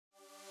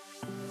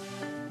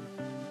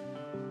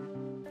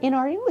In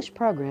our English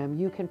program,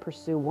 you can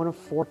pursue one of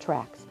 4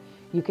 tracks.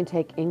 You can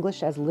take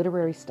English as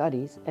literary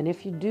studies, and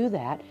if you do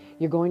that,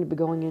 you're going to be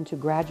going into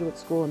graduate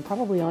school and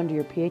probably onto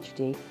your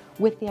PhD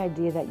with the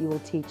idea that you will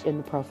teach in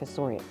the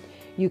professoriate.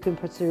 You can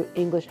pursue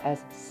English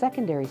as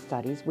secondary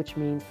studies, which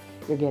means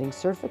you're getting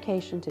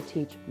certification to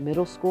teach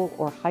middle school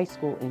or high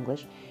school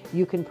English.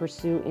 You can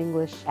pursue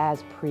English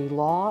as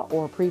pre-law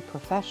or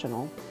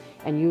pre-professional,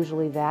 and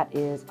usually that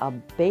is a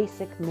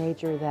basic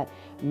major that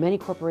many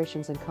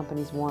corporations and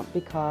companies want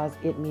because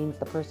it means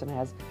the person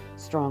has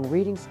strong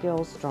reading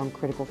skills, strong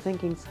critical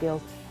thinking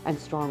skills, and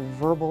strong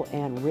verbal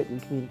and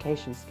written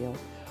communication skills.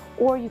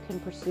 Or you can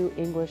pursue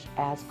English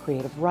as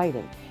creative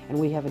writing, and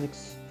we have an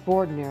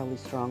extraordinarily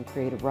strong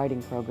creative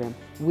writing program.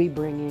 We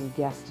bring in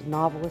guest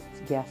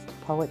novelists, guest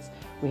poets.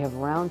 We have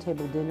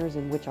roundtable dinners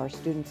in which our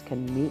students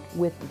can meet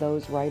with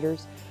those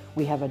writers.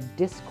 We have a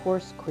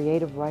discourse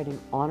creative writing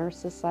honor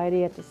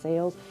society at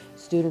DeSales.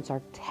 Students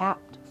are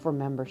tapped for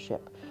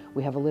membership.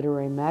 We have a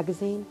literary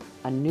magazine,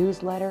 a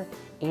newsletter,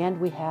 and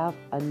we have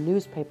a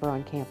newspaper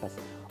on campus,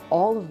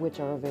 all of which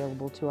are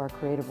available to our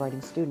creative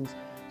writing students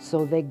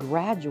so they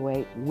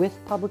graduate with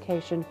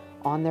publication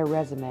on their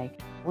resume.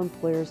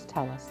 Employers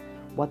tell us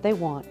what they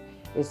want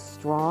is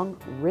strong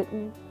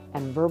written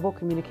and verbal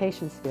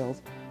communication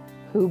skills.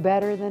 Who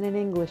better than an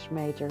English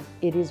major?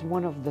 It is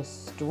one of the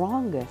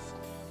strongest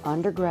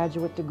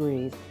undergraduate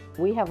degrees.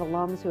 We have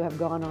alums who have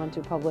gone on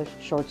to publish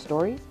short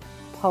stories,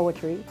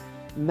 poetry,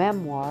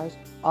 memoirs,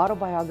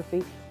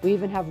 autobiography. We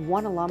even have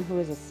one alum who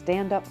is a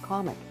stand-up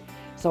comic.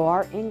 So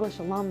our English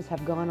alums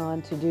have gone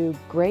on to do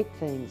great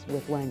things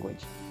with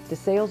language.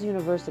 DeSales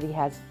University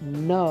has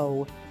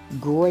no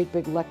great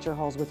big lecture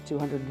halls with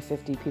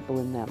 250 people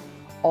in them.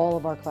 All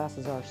of our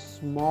classes are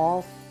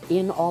small.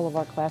 In all of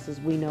our classes,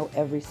 we know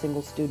every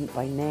single student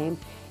by name,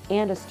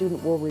 and a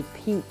student will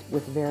repeat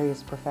with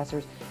various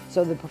professors,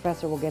 so the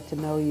professor will get to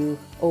know you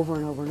over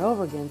and over and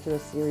over again through a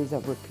series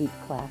of repeat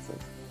classes.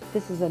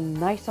 This is a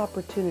nice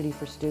opportunity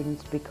for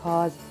students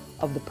because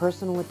of the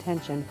personal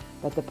attention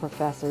that the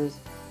professors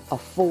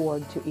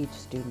afford to each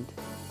student.